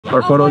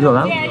Or photos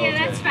allowed? Yeah,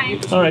 that's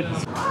fine. All right.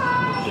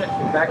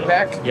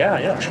 Backpack?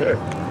 Yeah, sure.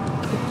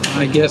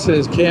 I guess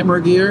it's camera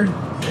gear.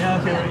 Yeah,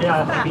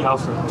 that'd be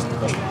awesome.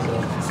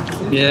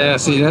 Yeah,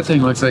 see, that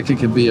thing looks like it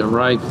could be a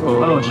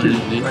rifle. Oh, shoot.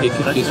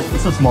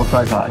 It's a small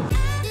tripod.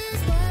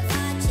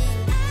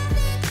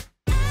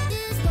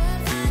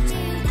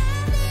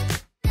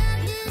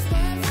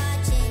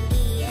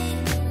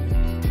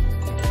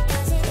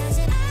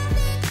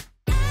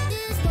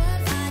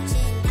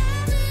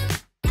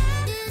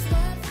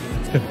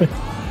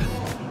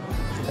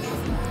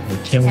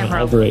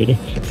 Camera operating.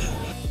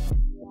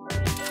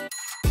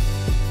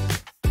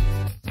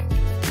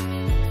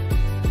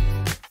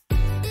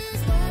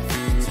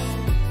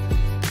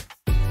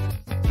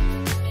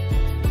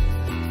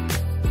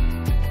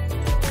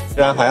居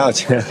然还要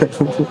钱。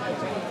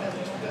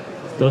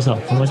多少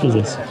How much is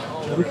this?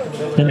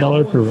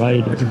 $10 per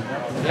rider.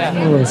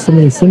 Oh, so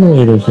many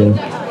simulators here.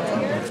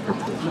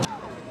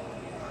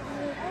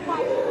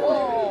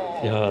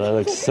 Yo, that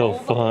looks so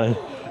fun.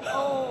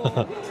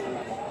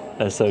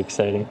 That's so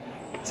exciting.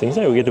 Seems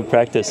like we get to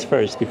practice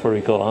first before we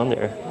go on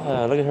there.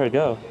 Look at her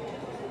go.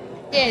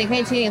 对，你可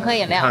以请你喝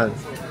饮料。看，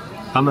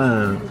他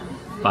们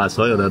把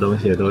所有的东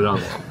西都让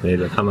那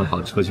个他们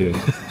跑出去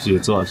去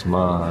做什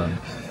么？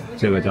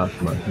这个叫什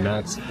么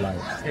 ？Max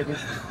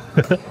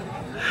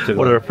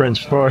Life。What are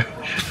French for?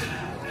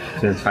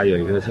 这还有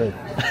一个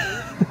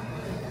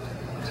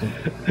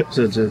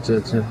这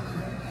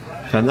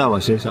全在我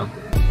身上。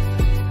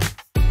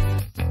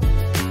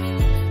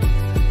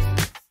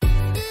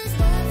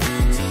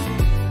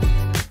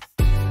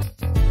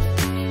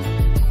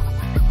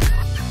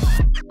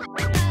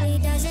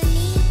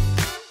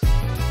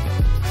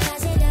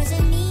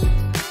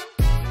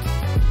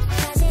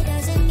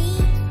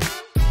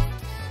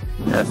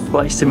That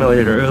flight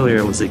simulator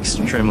earlier was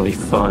extremely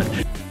fun.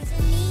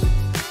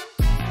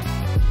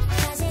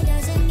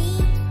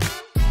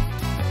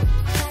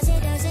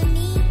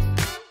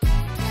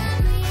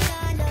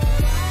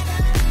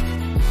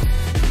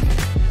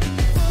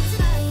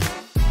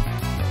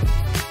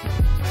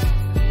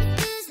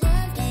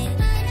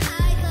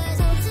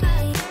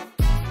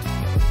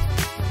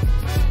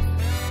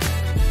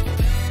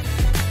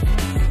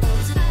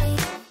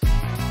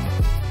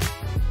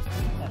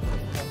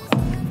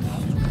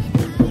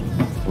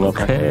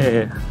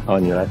 Okay. 哦，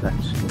你来拍。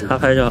他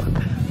拍照。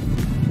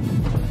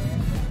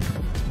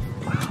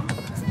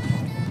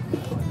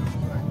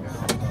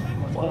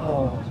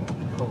Wow.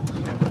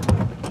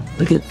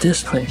 Look at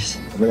this place.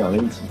 我们两个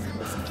一起。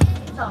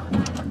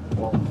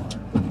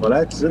我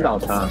来指导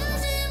他。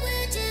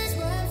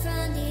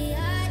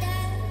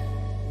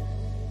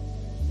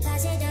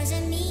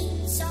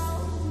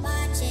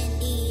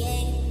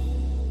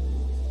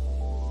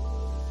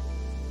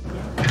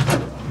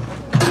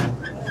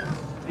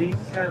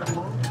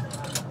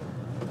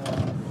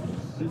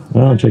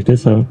Wow, check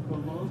this out.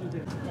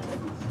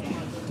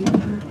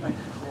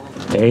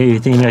 Hey, you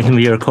think I can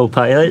be your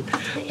co-pilot?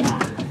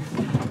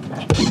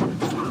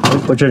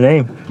 What's your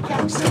name?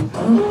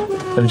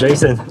 I'm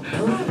Jason.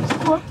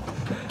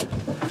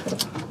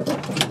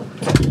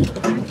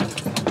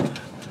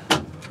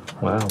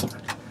 Wow.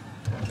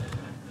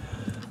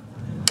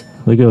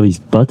 Look at all these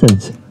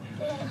buttons.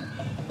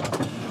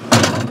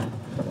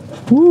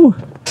 Woo!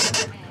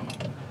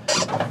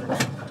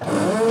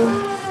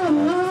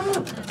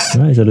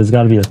 Nice, so there's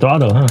got to be a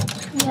throttle, huh?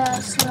 Yeah,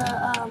 it's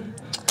the,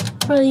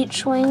 for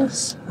each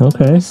wings.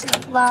 Okay. It's the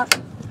flap.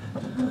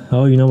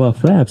 Oh, you know about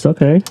flaps,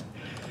 okay.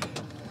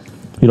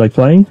 You like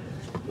flying?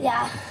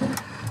 Yeah.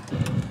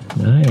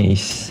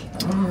 Nice.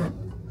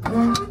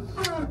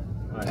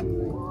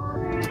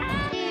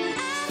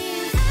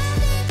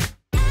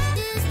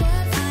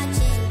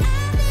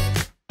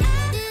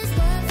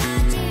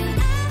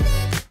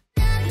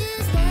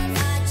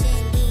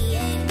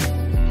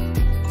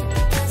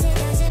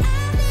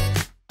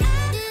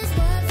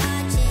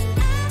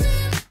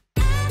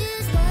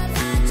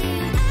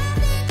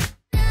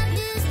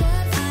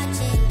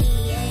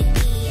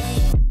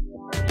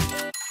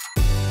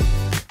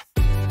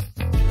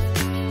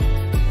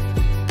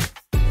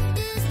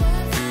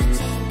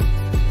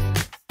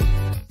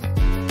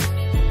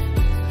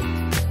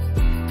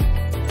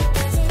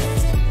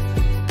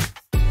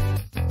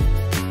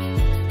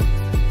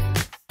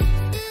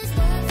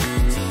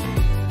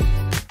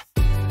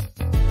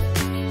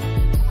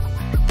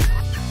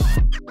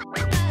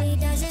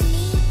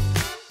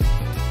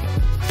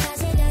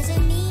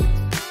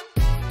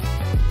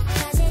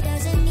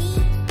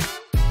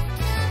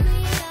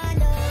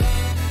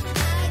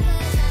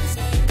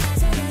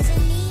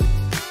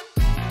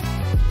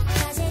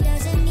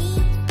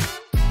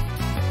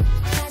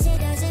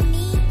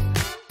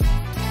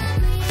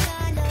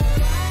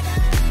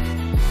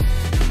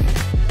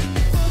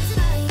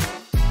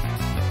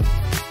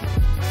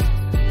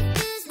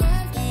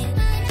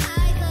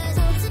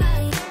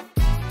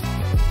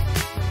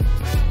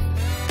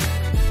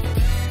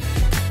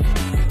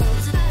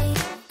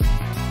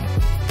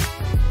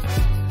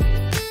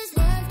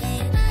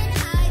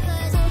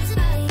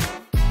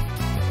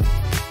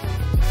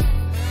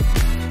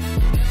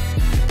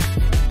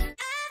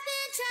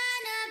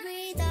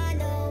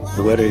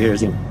 The weather here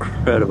is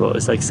incredible.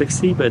 It's like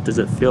 60, but it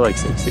doesn't feel like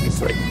 60.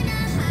 It's like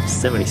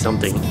 70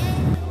 something.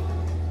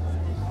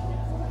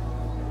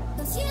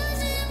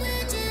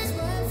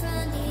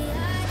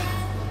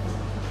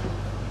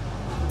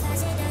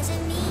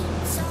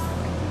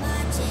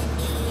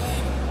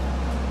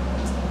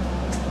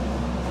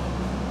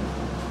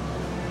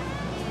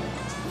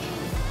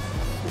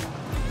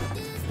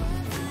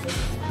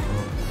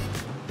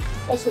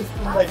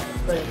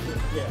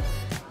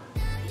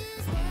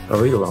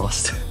 Are we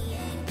lost?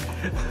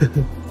 I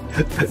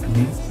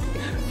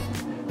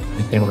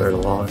think we're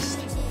lost.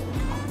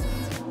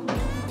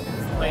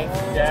 Laying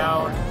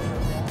down.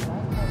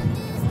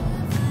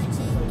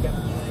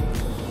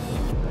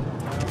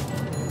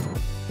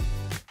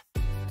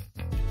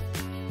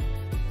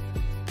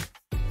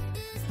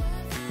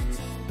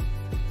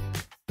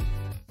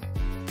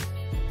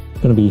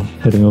 Gonna be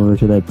heading over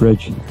to that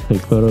bridge,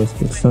 take photos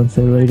for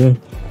sunset later.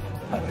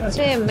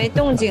 这也没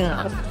动静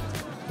啊。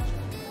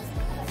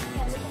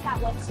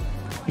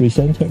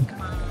Recenter，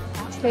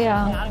 对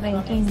啊，没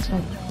动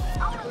静，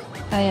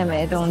它也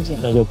没动静。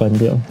那就关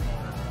掉。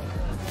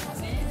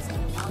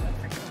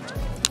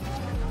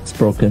It's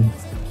broken.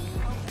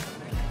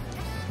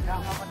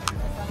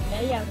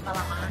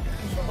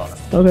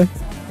 Okay,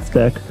 it's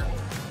back.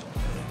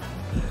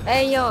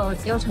 哎，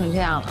又成这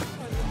样了。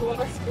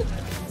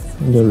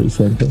那就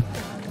recenter.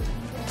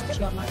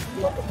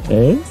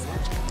 哎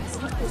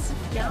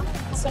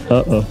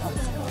？Uh-oh.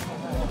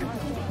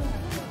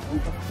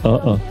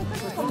 Uh-oh.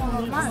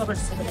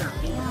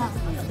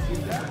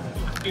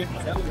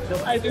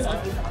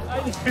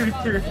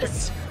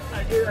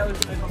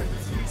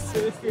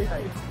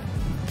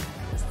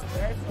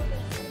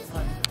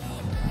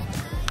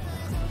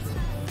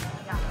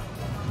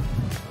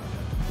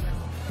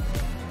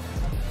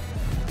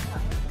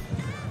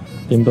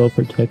 Gimbal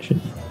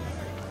protection.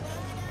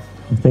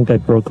 I think I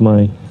broke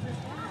my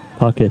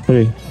Pocket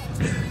 3.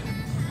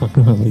 Look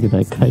at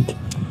that kite.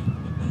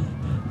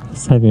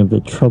 It's having a bit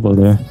of trouble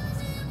there.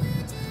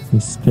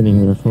 He's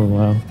spinning there for a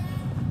while.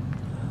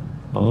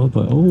 Oh,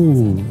 but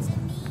oh,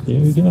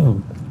 there we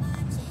go.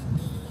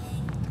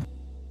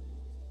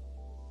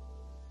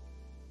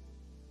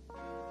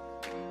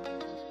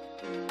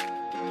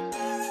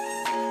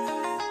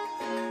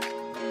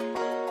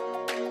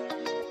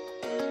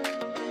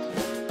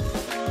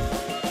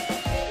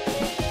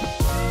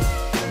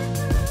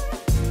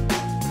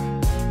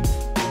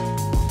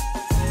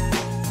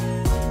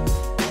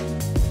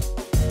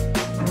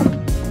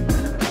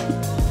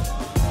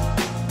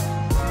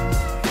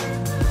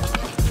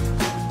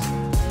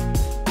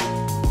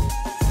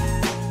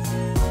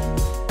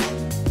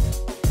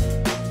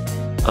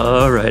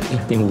 Alright, I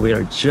think we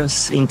are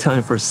just in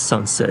time for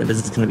sunset.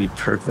 This is gonna be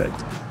perfect.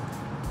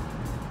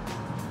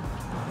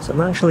 So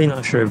I'm actually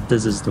not sure if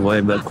this is the way,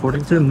 but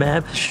according to the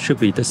map, it should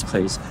be this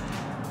place.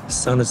 The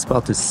sun is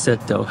about to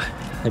set though.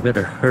 I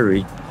better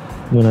hurry.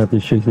 I'm gonna have to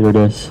shoot through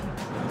this.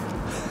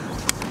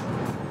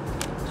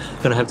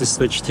 Gonna have to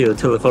switch to a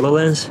telephoto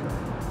lens.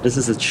 This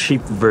is a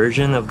cheap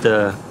version of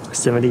the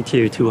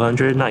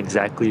 70-200, not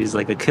exactly, it's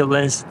like a kit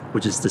lens,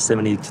 which is the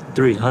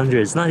 70-300.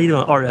 It's not even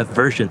an RF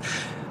version.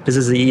 This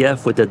is the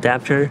EF with the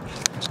adapter.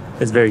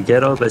 It's very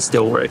ghetto, but it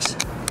still works.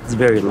 It's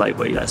very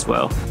lightweight as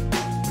well.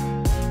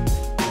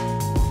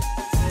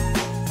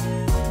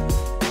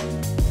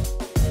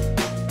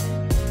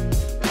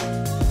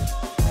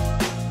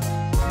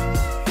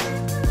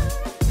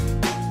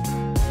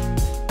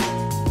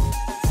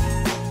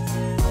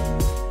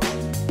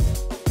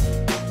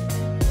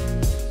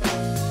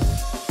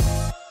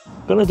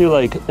 Gonna do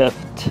like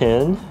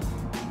f10,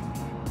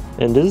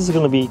 and this is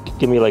gonna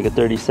give me like a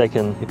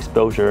 30-second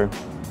exposure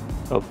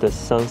of the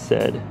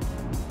sunset.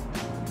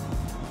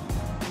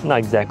 Not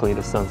exactly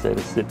the sunset,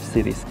 it's the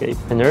cityscape.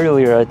 And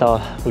earlier I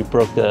thought we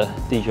broke the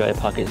DJI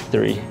Pocket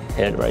 3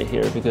 head right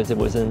here because it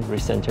wasn't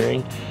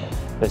recentering,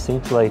 but it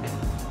seems like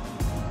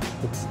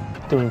it's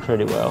doing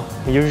pretty well.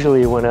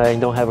 Usually when I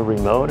don't have a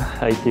remote,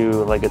 I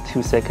do like a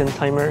 2-second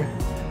timer.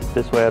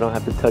 This way I don't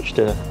have to touch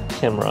the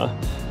camera.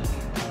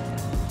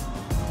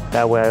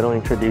 That way I don't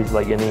introduce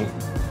like any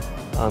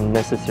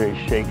unnecessary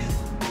shakes.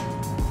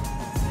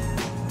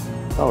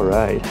 All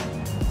right,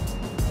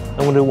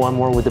 I'm gonna do one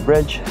more with the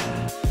bridge.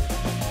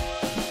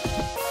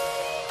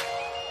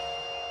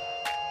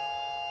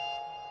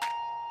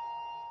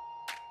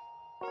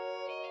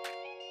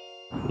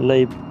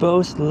 They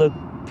both look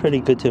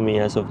pretty good to me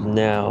as of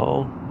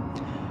now.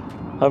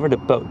 However, the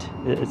boat,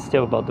 it's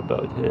still about the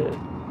boat.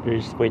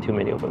 There's way too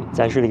many of them. It's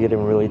actually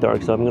getting really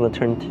dark, so I'm gonna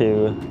turn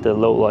to the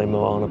low light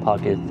mode on the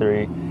Pocket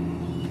 3,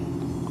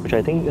 which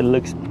I think it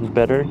looks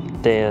better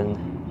than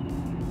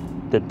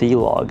the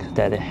D-Log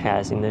that it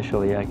has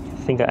initially. I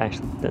think I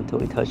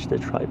accidentally touched the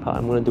tripod.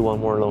 I'm gonna do one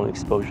more long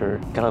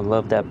exposure. Gotta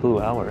love that blue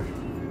hour.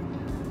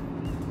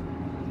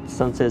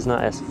 Sunset is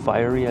not as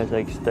fiery as I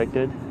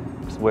expected.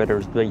 This weather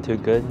is way too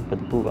good, but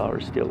the blue hour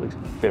still looks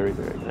very,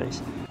 very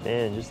nice.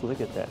 And just look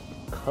at that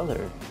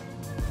color.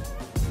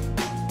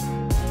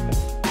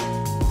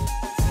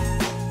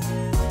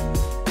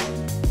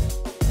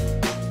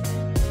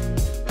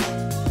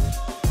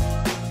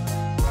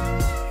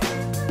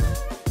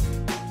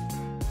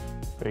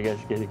 you guys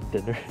getting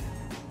dinner?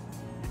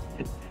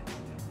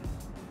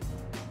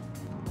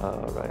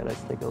 Alright,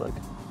 let's take a look.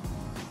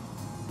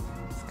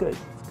 It's good,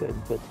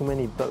 but too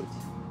many boats.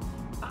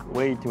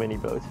 Way too many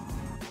boats.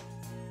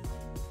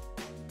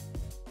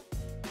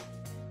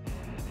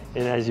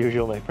 And as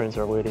usual, my friends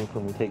are waiting for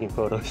me taking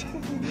photos.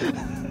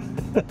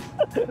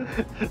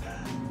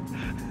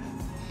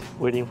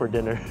 Waiting for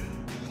dinner.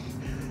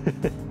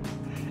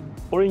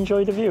 Or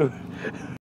enjoy the view.